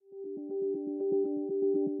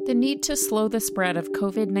The need to slow the spread of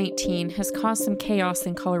COVID-19 has caused some chaos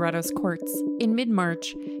in Colorado's courts. In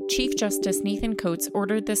mid-March, Chief Justice Nathan Coates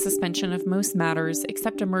ordered the suspension of most matters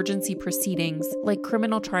except emergency proceedings, like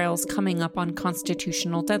criminal trials coming up on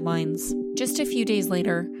constitutional deadlines. Just a few days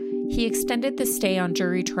later, he extended the stay on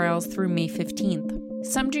jury trials through May 15th.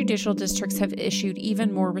 Some judicial districts have issued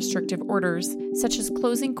even more restrictive orders, such as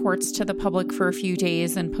closing courts to the public for a few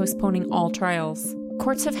days and postponing all trials.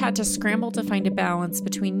 Courts have had to scramble to find a balance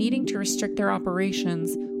between needing to restrict their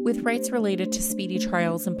operations with rights related to speedy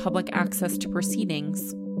trials and public access to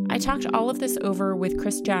proceedings. I talked all of this over with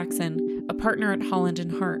Chris Jackson, a partner at Holland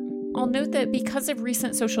 & Hart. I'll note that because of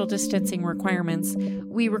recent social distancing requirements,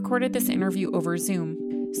 we recorded this interview over Zoom,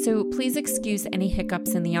 so please excuse any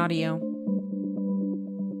hiccups in the audio.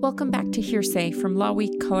 Welcome back to Hearsay from Law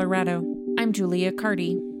Week, Colorado. I'm Julia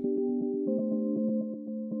Carty.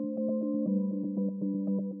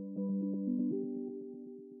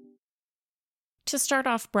 To start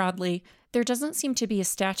off broadly, there doesn't seem to be a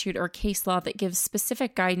statute or case law that gives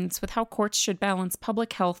specific guidance with how courts should balance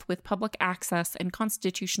public health with public access and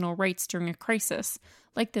constitutional rights during a crisis,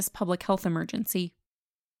 like this public health emergency.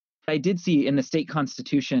 I did see in the state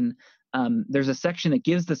constitution, there's a section that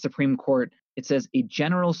gives the Supreme Court, it says, a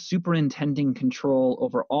general superintending control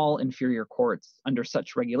over all inferior courts under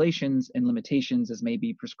such regulations and limitations as may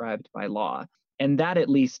be prescribed by law. And that, at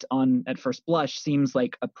least at first blush, seems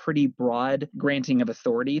like a pretty broad granting of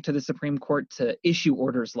authority to the Supreme Court to issue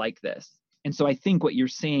orders like this. And so I think what you're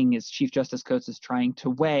seeing is Chief Justice Coates is trying to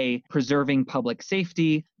weigh preserving public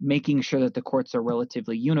safety, making sure that the courts are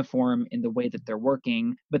relatively uniform in the way that they're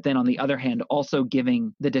working, but then on the other hand, also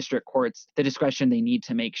giving the district courts the discretion they need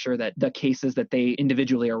to make sure that the cases that they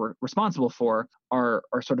individually are responsible for are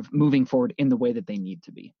sort of moving forward in the way that they need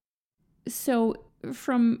to be. So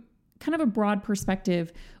from kind of a broad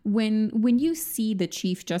perspective, when you see the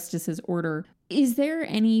Chief Justice's order, is there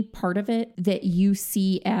any part of it that you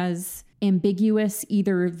see as ambiguous,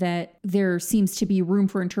 either that there seems to be room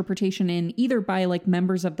for interpretation in either by like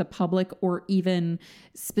members of the public or even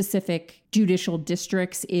specific judicial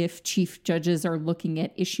districts if chief judges are looking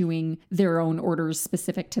at issuing their own orders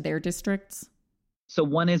specific to their districts? So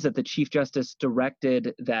one is that the Chief Justice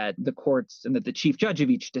directed that the courts and that the chief judge of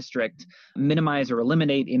each district minimize or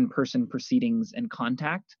eliminate in-person proceedings and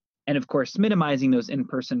contact. And of course, minimizing those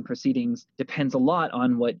in-person proceedings depends a lot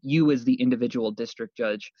on what you as the individual district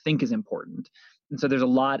judge think is important. And so there's a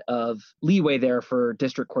lot of leeway there for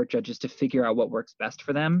district court judges to figure out what works best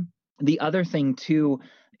for them. The other thing, too,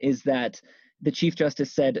 is that the Chief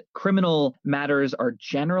Justice said criminal matters are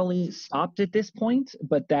generally stopped at this point,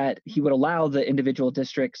 but that he would allow the individual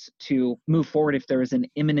districts to move forward if there is an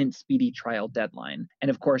imminent speedy trial deadline.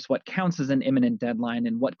 And of course, what counts as an imminent deadline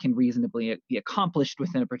and what can reasonably be accomplished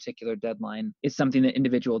within a particular deadline is something that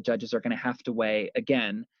individual judges are going to have to weigh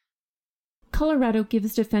again. Colorado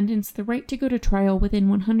gives defendants the right to go to trial within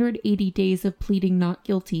 180 days of pleading not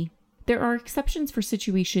guilty. There are exceptions for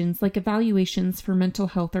situations like evaluations for mental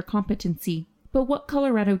health or competency. But what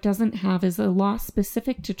Colorado doesn't have is a law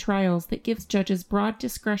specific to trials that gives judges broad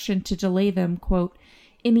discretion to delay them, quote,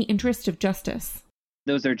 in the interest of justice.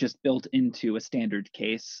 Those are just built into a standard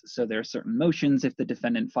case. So there are certain motions if the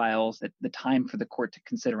defendant files that the time for the court to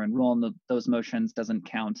consider and rule on those motions doesn't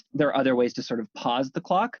count. There are other ways to sort of pause the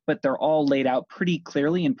clock, but they're all laid out pretty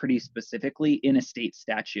clearly and pretty specifically in a state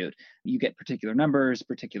statute. You get particular numbers,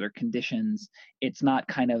 particular conditions. It's not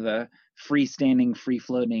kind of a freestanding,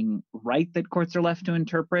 free-floating right that courts are left to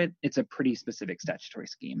interpret. It's a pretty specific statutory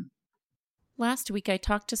scheme. Last week, I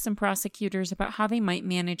talked to some prosecutors about how they might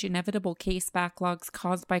manage inevitable case backlogs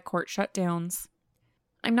caused by court shutdowns.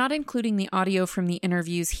 I'm not including the audio from the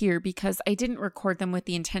interviews here because I didn't record them with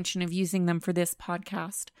the intention of using them for this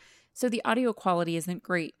podcast, so the audio quality isn't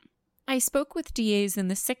great. I spoke with DAs in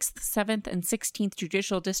the 6th, 7th, and 16th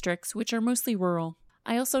judicial districts, which are mostly rural.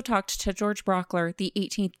 I also talked to George Brockler, the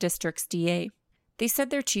 18th district's DA. They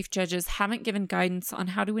said their chief judges haven't given guidance on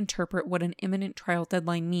how to interpret what an imminent trial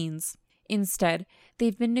deadline means. Instead,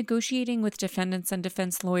 they've been negotiating with defendants and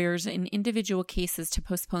defense lawyers in individual cases to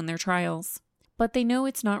postpone their trials. But they know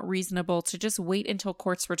it's not reasonable to just wait until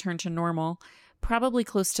courts return to normal, probably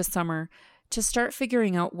close to summer, to start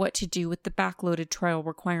figuring out what to do with the backloaded trial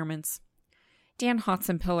requirements. Dan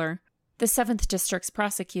Hotzenpiller, the 7th District's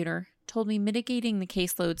prosecutor, told me mitigating the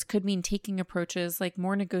caseloads could mean taking approaches like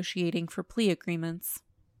more negotiating for plea agreements.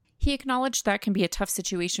 He acknowledged that can be a tough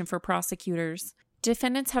situation for prosecutors.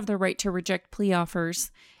 Defendants have the right to reject plea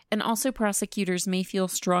offers, and also prosecutors may feel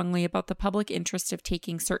strongly about the public interest of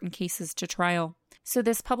taking certain cases to trial. So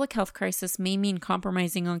this public health crisis may mean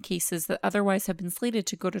compromising on cases that otherwise have been slated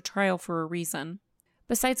to go to trial for a reason.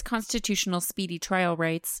 Besides constitutional speedy trial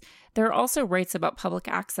rights, there are also rights about public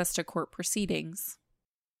access to court proceedings.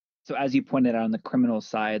 So as you pointed out on the criminal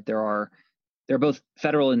side, there are both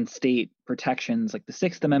federal and state protections. Like the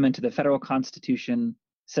Sixth Amendment to the federal Constitution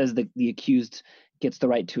says that the accused gets the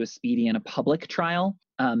right to a speedy and a public trial.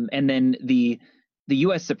 And then the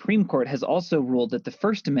U.S. Supreme Court has also ruled that the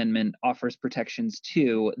First Amendment offers protections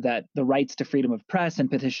too, that the rights to freedom of press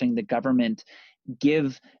and petitioning the government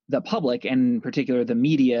give the public, and in particular the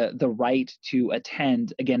media, the right to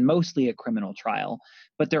attend, again, mostly a criminal trial.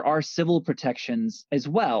 But there are civil protections as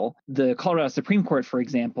well. The Colorado Supreme Court, for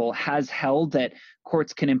example, has held that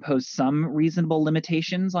courts can impose some reasonable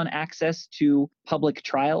limitations on access to public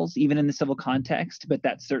trials, even in the civil context, but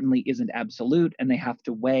that certainly isn't absolute, and they have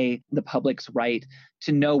to weigh the public's right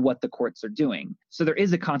to know what the courts are doing. So there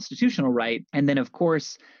is a constitutional right. And then, of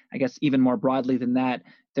course, I guess even more broadly than that,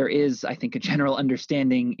 there is, I think, a general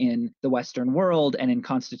understanding in the Western world and in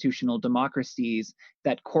constitutional democracies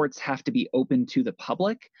that courts have to be open to the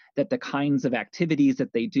public, that the kinds of activities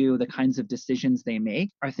that they do, the kinds of decisions they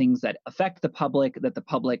make are things that affect the public, that the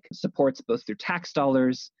public supports both through tax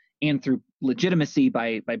dollars and through legitimacy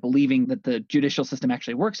by believing that the judicial system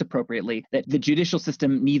actually works appropriately, that the judicial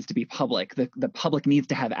system needs to be public. The public needs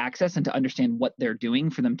to have access and to understand what they're doing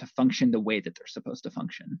for them to function the way that they're supposed to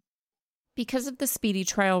function. Because of the speedy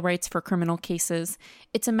trial rights for criminal cases,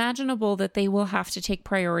 it's imaginable that they will have to take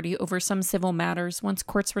priority over some civil matters once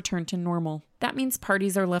courts return to normal. That means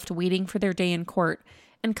parties are left waiting for their day in court,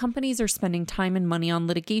 and companies are spending time and money on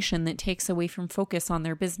litigation that takes away from focus on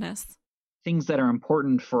their business. Things that are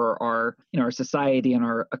important for our society and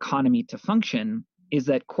our economy to function is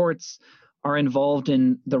that courts are involved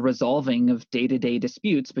in the resolving of day-to-day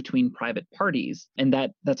disputes between private parties. And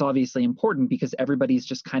that's obviously important because everybody's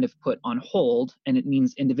just kind of put on hold, and it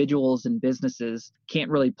means individuals and businesses can't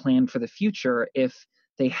really plan for the future if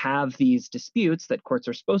they have these disputes that courts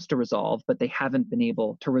are supposed to resolve, but they haven't been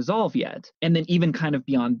able to resolve yet. And then even kind of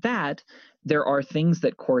beyond that, there are things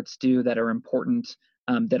that courts do that are important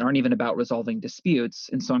that aren't even about resolving disputes.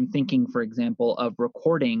 And so I'm thinking, for example, of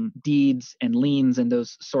recording deeds and liens and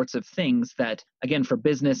those sorts of things that, again, for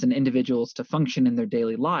business and individuals to function in their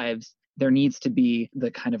daily lives, there needs to be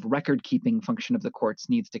the kind of record-keeping function of the courts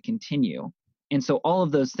needs to continue. And so all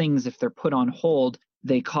of those things, if they're put on hold,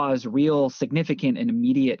 they cause real significant and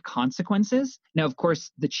immediate consequences. Now, of course,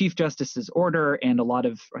 the Chief Justice's order and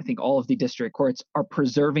I think all of the district courts are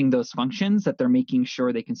preserving those functions, that they're making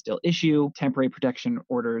sure they can still issue temporary protection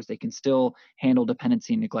orders, they can still handle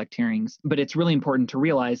dependency and neglect hearings. But it's really important to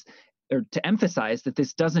realize or to emphasize that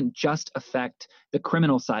this doesn't just affect the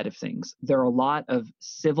criminal side of things. There are a lot of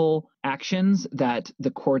civil actions that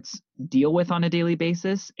the courts deal with on a daily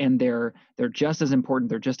basis, and they're just as important,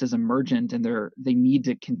 they're just as emergent, and they need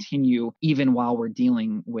to continue even while we're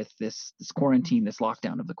dealing with this quarantine, this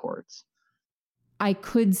lockdown of the courts. I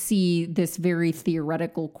could see this very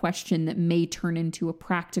theoretical question that may turn into a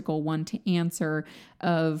practical one to answer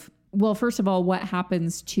of, well, first of all, what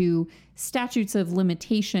happens to statutes of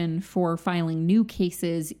limitation for filing new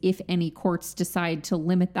cases if any courts decide to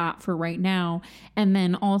limit that for right now? And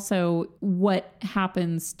then also, what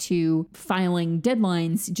happens to filing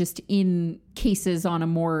deadlines just in cases on a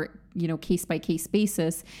more, case-by-case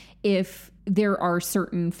basis if there are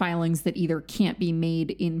certain filings that either can't be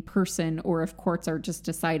made in person, or if courts are just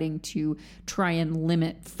deciding to try and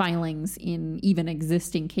limit filings in even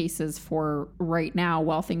existing cases for right now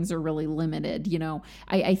while things are really limited.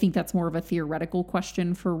 I think that's more of a theoretical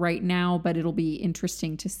question for right now, but it'll be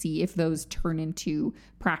interesting to see if those turn into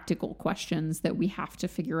practical questions that we have to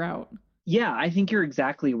figure out. Yeah, I think you're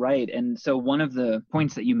exactly right. And so one of the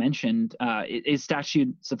points that you mentioned is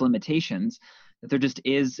statutes of limitations, that there just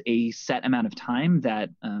is a set amount of time that,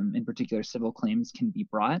 in particular, civil claims can be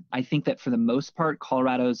brought. I think that for the most part,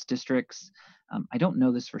 Colorado's districts, I don't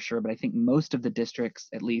know this for sure, but I think most of the districts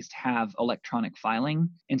at least have electronic filing.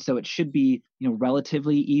 And so it should be,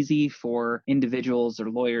 relatively easy for individuals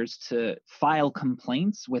or lawyers to file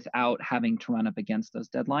complaints without having to run up against those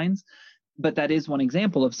deadlines. But that is one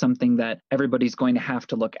example of something that everybody's going to have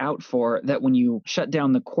to look out for, that when you shut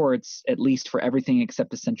down the courts, at least for everything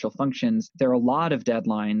except essential functions, there are a lot of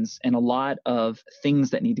deadlines and a lot of things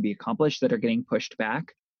that need to be accomplished that are getting pushed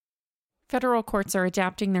back. Federal courts are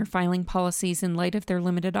adapting their filing policies in light of their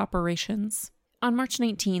limited operations. On March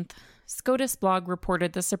 19th, SCOTUS blog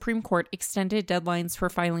reported the Supreme Court extended deadlines for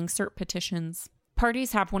filing cert petitions.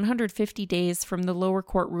 Parties have 150 days from the lower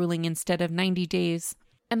court ruling instead of 90 days.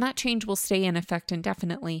 And that change will stay in effect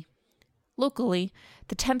indefinitely. Locally,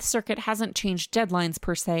 the 10th Circuit hasn't changed deadlines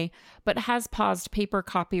per se, but has paused paper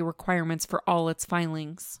copy requirements for all its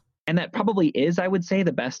filings. And that probably is, I would say,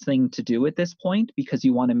 the best thing to do at this point, because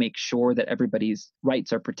you want to make sure that everybody's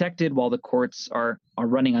rights are protected while the courts are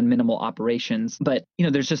running on minimal operations. But,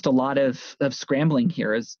 there's just a lot of scrambling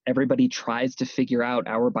here as everybody tries to figure out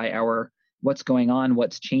hour by hour what's going on,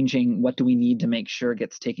 what's changing, what do we need to make sure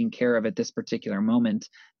gets taken care of at this particular moment.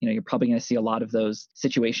 You're probably going to see a lot of those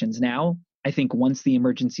situations now. I think once the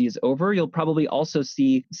emergency is over, you'll probably also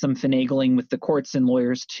see some finagling with the courts and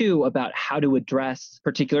lawyers too about how to address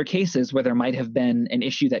particular cases where there might have been an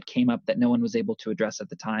issue that came up that no one was able to address at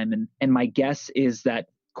the time. And my guess is that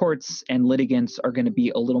courts and litigants are going to be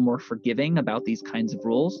a little more forgiving about these kinds of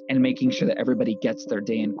rules and making sure that everybody gets their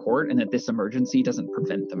day in court and that this emergency doesn't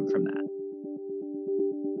prevent them from that.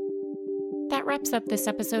 That wraps up this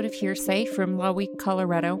episode of Hearsay from Law Week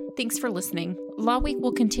Colorado. Thanks for listening. Law Week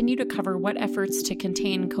will continue to cover what efforts to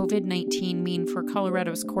contain COVID-19 mean for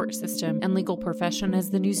Colorado's court system and legal profession as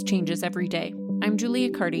the news changes every day. I'm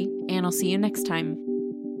Julia Carty, and I'll see you next time.